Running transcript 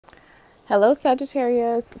Hello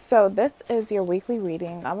Sagittarius. So this is your weekly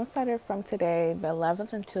reading. I'm excited from today, the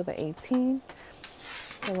 11th until the 18th.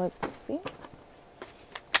 So let's see.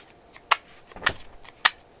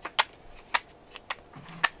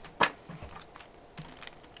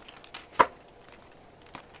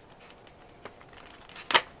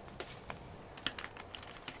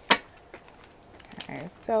 Okay,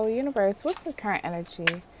 so universe, what's the current energy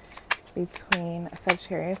between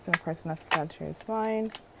Sagittarius and the person that's Sagittarius line?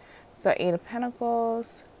 So 8 of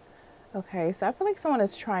Pentacles. Okay, so I feel like someone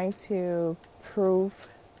is trying to prove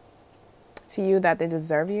to you that they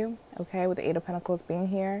deserve you, okay, with the 8 of Pentacles being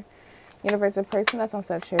here. Universe, the person that's on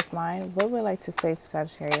Sagittarius mind, what would we like to say to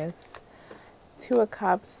Sagittarius? 2 of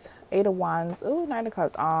Cups, 8 of Wands, ooh, 9 of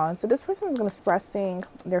Cups on. So this person is going to expressing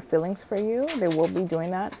their feelings for you. They will be doing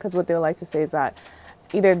that because what they would like to say is that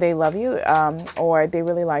either they love you or they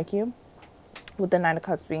really like you. With the 9 of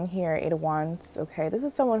Cups being here, 8 of Wands, okay, this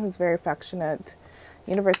is someone who's very affectionate.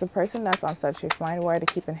 Universe, the person that's on Sagittarius mind, where to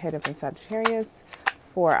keep it hidden from Sagittarius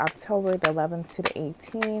for October the 11th to the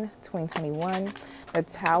 18th, 2021. The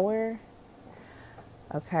Tower,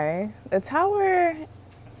 okay, the Tower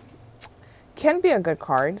can be a good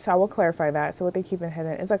card, so I will clarify that. So what they keep it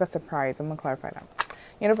hidden is like a surprise. I'm going to clarify that.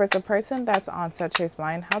 Universe, the person that's on Sagittarius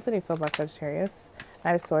mind, how do they feel about Sagittarius?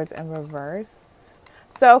 Knight of Swords in reverse.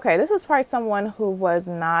 So, okay, this is probably someone who was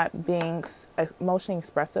not being emotionally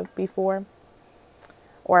expressive before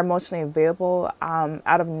or emotionally available.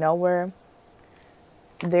 Out of nowhere,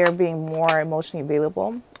 they're being more emotionally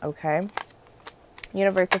available, okay?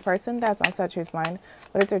 Universe, the person that's on Sagittarius mind,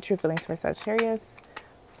 what is their true feelings for Sagittarius?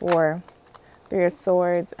 For 3 of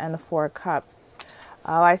Swords and the 4 of Cups.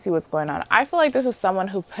 Oh, I see what's going on. I feel like this is someone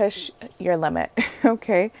who pushed your limit,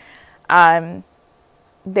 okay?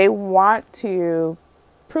 They want to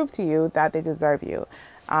prove to you that they deserve you,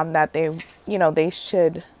 that they, they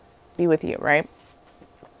should be with you, right?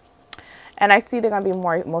 And I see they're going to be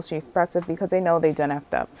more emotionally expressive because they know they done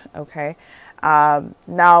effed up, okay?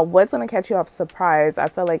 Now, what's going to catch you off surprise, I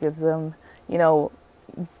feel like, is them,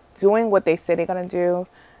 doing what they say they're going to do,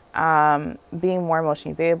 being more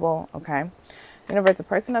emotionally available, okay? Universe, the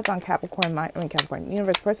person that's on Capricorn mind,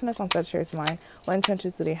 Universe, the person that's on Sagittarius mind, what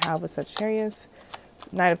intentions do they have with Sagittarius?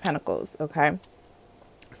 Knight of Pentacles, okay?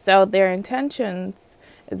 So their intentions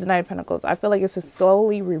is the Knight of Pentacles. I feel like it's to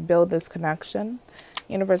slowly rebuild this connection.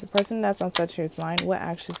 Universe, the person that's on Sagittarius mind, what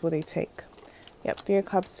actions will they take? Yep, 3 of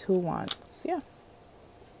Cups, 2 Wands. Yeah.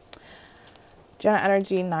 General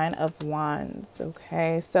energy, 9 of Wands.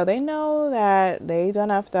 Okay, so they know that they done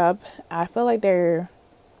effed up. I feel like their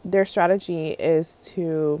strategy is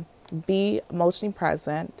to be emotionally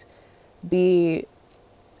present, be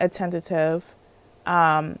attentive,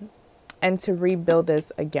 and to rebuild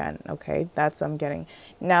this again, okay? That's what I'm getting.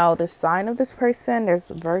 Now, the sign of this person, there's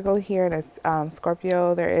Virgo here, there's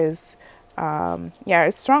Scorpio, there is,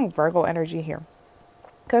 it's strong Virgo energy here.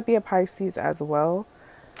 Could be a Pisces as well.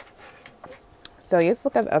 So let's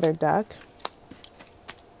look at the other deck.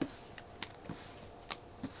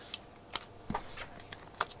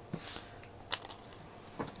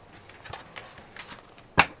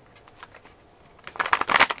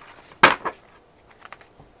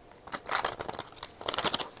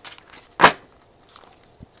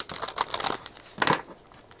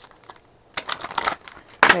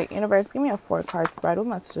 Okay, universe, give me a 4-card spread. What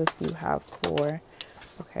messages do you have for?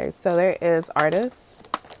 Okay, so there is Artist.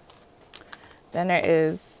 Then there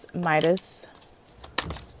is Midas.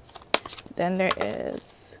 Then there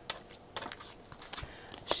is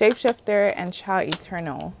Shapeshifter and Child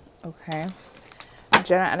Eternal. Okay.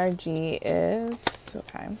 General energy is,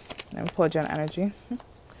 okay, let me pull general energy.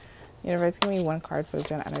 Universe, give me 1 card for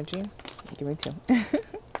general energy. Give me 2.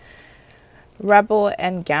 Rebel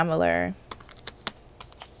and Gambler.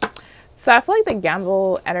 So I feel like the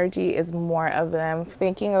gamble energy is more of them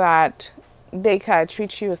thinking that they could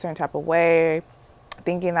treat you a certain type of way,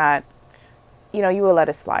 thinking that, you will let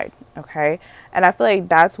it slide, okay? And I feel like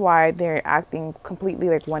that's why they're acting completely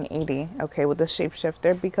like 180, okay, with the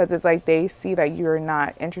shapeshifter, because it's like they see that you're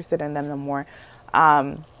not interested in them no more,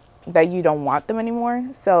 that you don't want them anymore.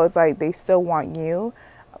 So it's like they still want you,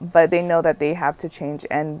 but they know that they have to change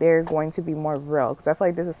and they're going to be more real. Because I feel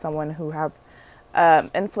like this is someone who have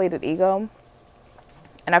inflated ego,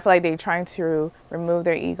 and I feel like they're trying to remove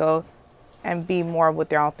their ego and be more with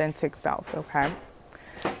their authentic self, okay?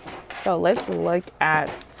 So let's look at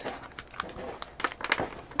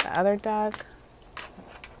the other deck.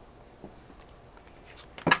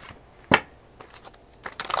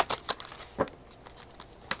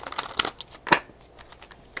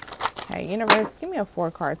 Okay, universe, give me a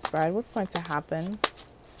 4-card spread. What's going to happen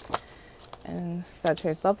in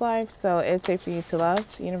Sagittarius love life. So it's safe for you to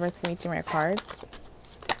love. Universe, give me 3 more cards.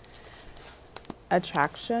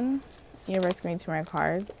 Attraction. Universe, give me 2 more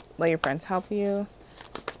cards. Let your friends help you.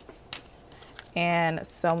 And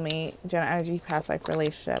soulmate, general energy, past life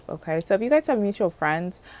relationship. Okay, so if you guys have mutual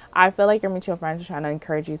friends, I feel like your mutual friends are trying to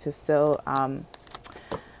encourage you to still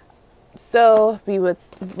be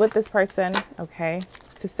with this person. Okay,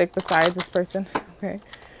 to stick beside this person. Okay,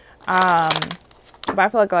 but I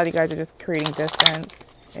feel like a lot of you guys are just creating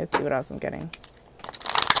distance. Let's see what else I'm getting.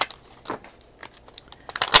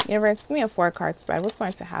 Universe, give me a 4-card spread. What's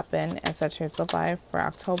going to happen in Sagittarius love life for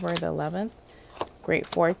October the 11th? Great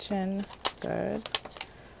fortune. Good.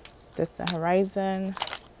 Distant horizon.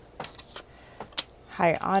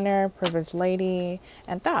 High honor. Privileged lady.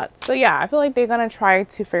 And thoughts. So yeah, I feel like they're going to try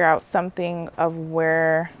to figure out something of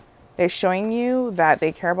where they're showing you that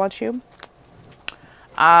they care about you.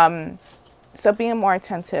 So being more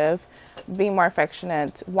attentive, being more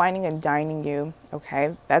affectionate, whining and dining you.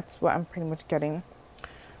 Okay, that's what I'm pretty much getting.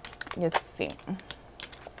 Let's see.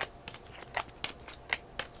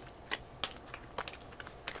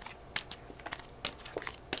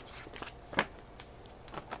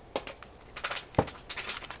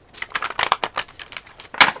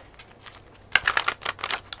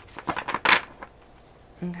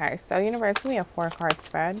 Okay, so universe, give me a 4-card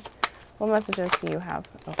spread. What messages do you have?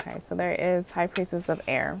 Okay, so there is High Priestess of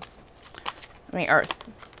Air. Earth.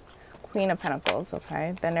 Queen of Pentacles,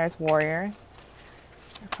 okay. Then there's Warrior.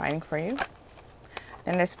 They're fighting for you.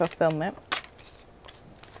 Then there's Fulfillment.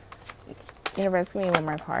 Universe, give me 1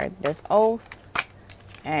 more card. There's Oath.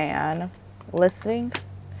 And Listening.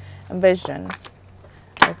 And Vision.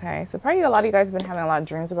 Okay, so probably a lot of you guys have been having a lot of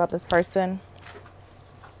dreams about this person.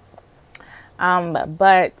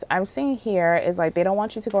 But I'm seeing here is like they don't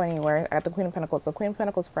want you to go anywhere. I got the Queen of Pentacles. The Queen of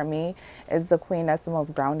Pentacles for me is the queen that's the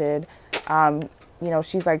most grounded. You know,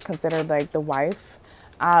 she's like considered like the wife.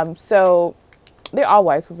 So they're all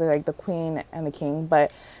wives, so they're like the queen and the king,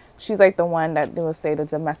 but she's like the one that they will say the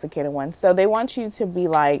domesticated one. So they want you to be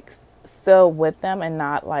like still with them and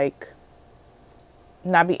not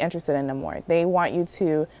be interested in them more. They want you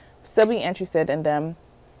to still be interested in them,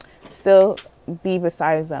 still be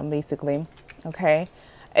beside them, basically. Okay,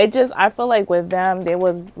 I feel like with them, they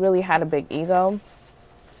really had a big ego.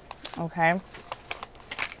 Okay.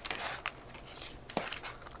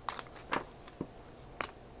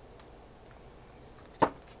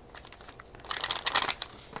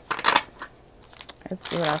 Let's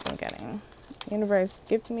see what else I'm getting. Universe,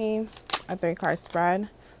 give me a 3-card spread.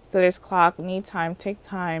 So there's clock, need time, take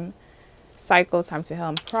time, cycle, time to heal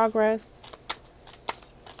and progress.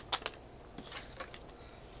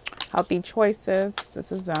 Healthy choices.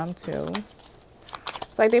 This is them too.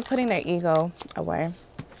 It's like they're putting their ego away.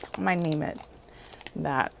 I might name it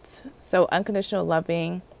that. So unconditional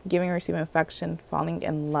loving, giving and receiving affection, falling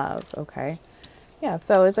in love. Okay. Yeah.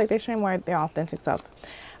 So it's like they're showing more their authentic self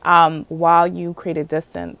while you create a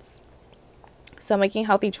distance. So making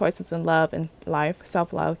healthy choices in love and life,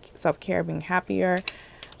 self-love, self-care, being happier.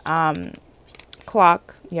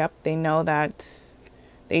 Clock. Yep. They know that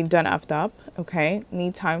they've done effed up. Okay.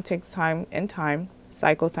 Need time, takes time and time.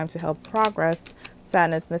 Cycle, time to help progress.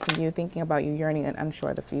 Sadness, missing you, thinking about you, yearning and unsure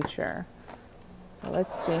of the future. So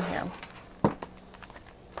let's see here.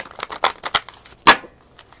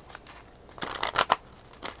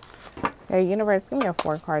 Okay, universe, give me a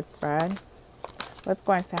 4-card spread. What's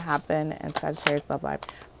going to happen in Sagittarius love life?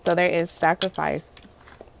 So there is sacrifice.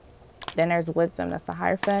 Then there's wisdom. That's the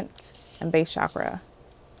Hierophant and base chakra.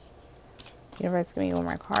 Universe, give me 1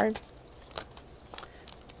 more card.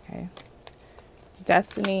 Okay.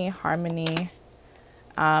 Destiny, harmony,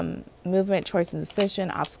 movement, choice and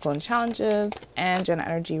decision, obstacle and challenges, and general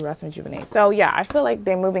energy, rest and rejuvenate. So yeah, I feel like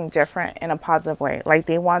they're moving different in a positive way. Like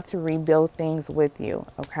they want to rebuild things with you.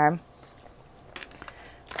 Okay.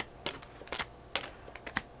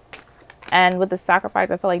 And with the sacrifice,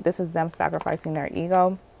 I feel like this is them sacrificing their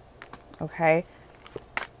ego. Okay.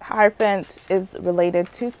 Hierophant is related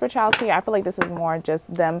to spirituality. I feel like this is more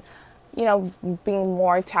just them, you know, being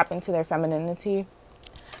more tapped into their femininity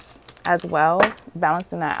as well,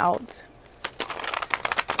 balancing that out.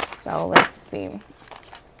 So let's see.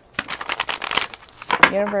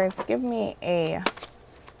 Universe, give me a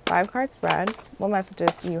 5-card spread. What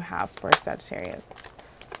messages do you have for Sagittarius?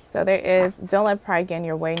 So there is, don't let pride get in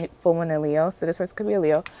your way, full moon in Leo. So this person could be a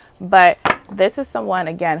Leo. But this is someone,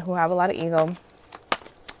 again, who have a lot of ego.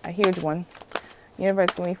 A huge one. Universe,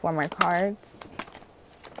 give me 4 more cards.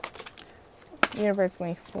 Universe, give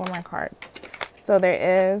me 4 more cards. So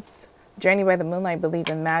there is Journey by the Moonlight, Believe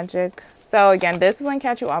in Magic. So again, this is going to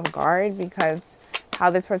catch you off guard because how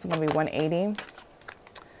this person's going to be 180.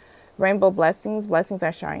 Rainbow blessings. Blessings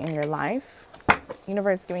are showering in your life.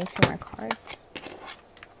 Universe, give me 2 more cards.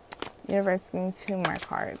 Universe, give me 2 more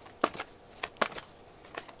cards.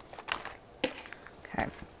 Okay.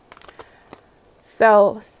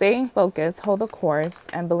 So, staying focused, hold the course,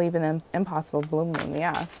 and believe in an impossible blue moon.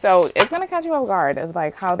 Yeah. So, it's going to catch you off guard. It's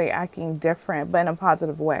like how they acting different, but in a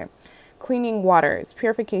positive way. Cleaning waters.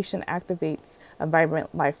 Purification activates a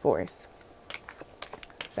vibrant life force.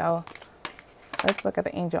 So, let's look at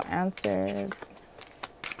the angel answers.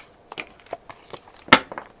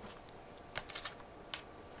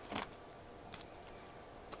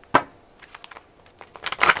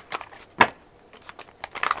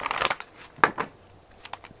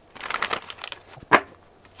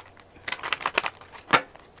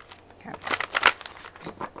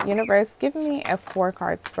 Universe, give me a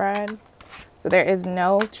 4-card spread. So there is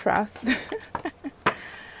no trust.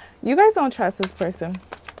 You guys don't trust this person.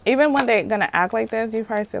 Even when they're going to act like this, you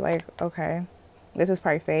probably say like, okay, this is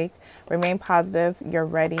probably fake. Remain positive. You're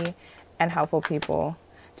ready and helpful people.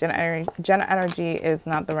 Jenna energy is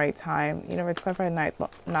not the right time. Universe, clarify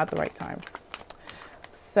not the right time.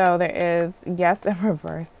 So there is yes in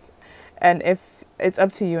reverse. And if it's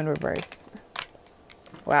up to you in reverse.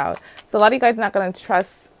 Wow. So a lot of you guys are not going to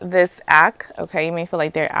trust this act. Okay. You may feel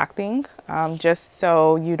like they're acting just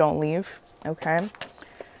so you don't leave. Okay.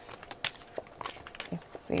 Let's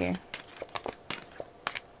see.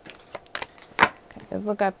 Okay, let's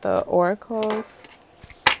look at the oracles.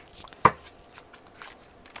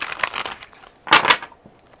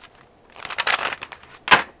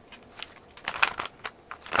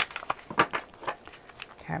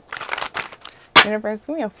 Okay. Universe,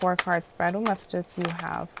 give me a 4-card spread. What messages do you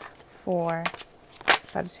have for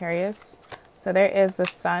Sagittarius? So there is the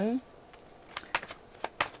Sun.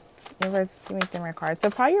 Universe, give me 3 more cards. So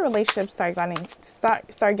probably your relationships start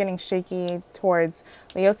getting shaky towards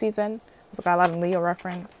Leo season. So got a lot of Leo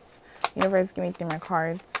reference. Universe, give me 3 more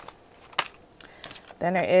cards.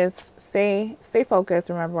 Then there is stay focused.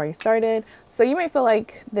 Remember why you started. So you may feel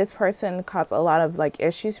like this person caused a lot of like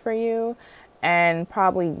issues for you, and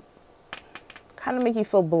probably kind of make you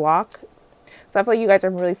feel blocked. So I feel like you guys are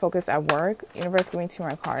really focused at work. Universe, give me 2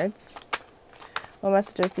 more cards. What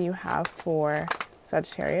messages do you have for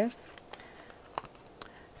Sagittarius?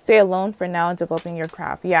 Stay alone for now and developing your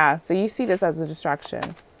craft. Yeah, so you see this as a distraction.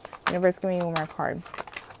 Universe, give me 1 more card.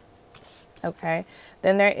 Okay.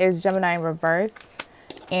 Then there is Gemini in reverse.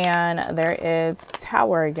 And there is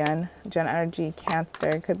Tower again. Gen energy, Cancer.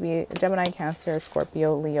 It could be Gemini, Cancer,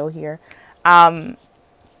 Scorpio, Leo here.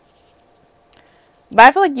 But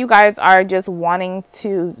I feel like you guys are just wanting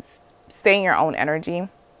to stay in your own energy.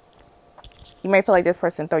 You may feel like this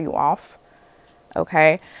person throw you off.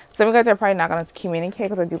 Okay. Some of you guys are probably not going to communicate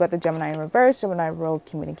because I do got the Gemini in reverse, Gemini road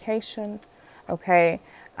communication. Okay.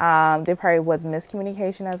 There probably was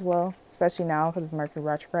miscommunication as well, especially now because it's Mercury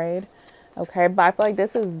retrograde. Okay. But I feel like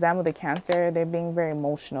this is them with the Cancer. They're being very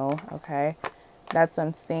emotional. Okay. That's what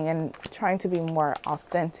I'm seeing, and trying to be more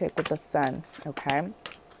authentic with the Sun. Okay.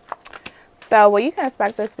 So what you can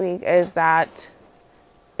expect this week is that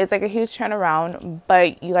it's like a huge turnaround,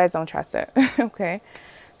 but you guys don't trust it. Okay.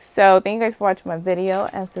 So thank you guys for watching my video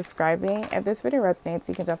and subscribing. If this video resonates,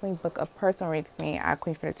 you can definitely book a personal read with me at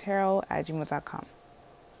queenfredatarot@gmail.com.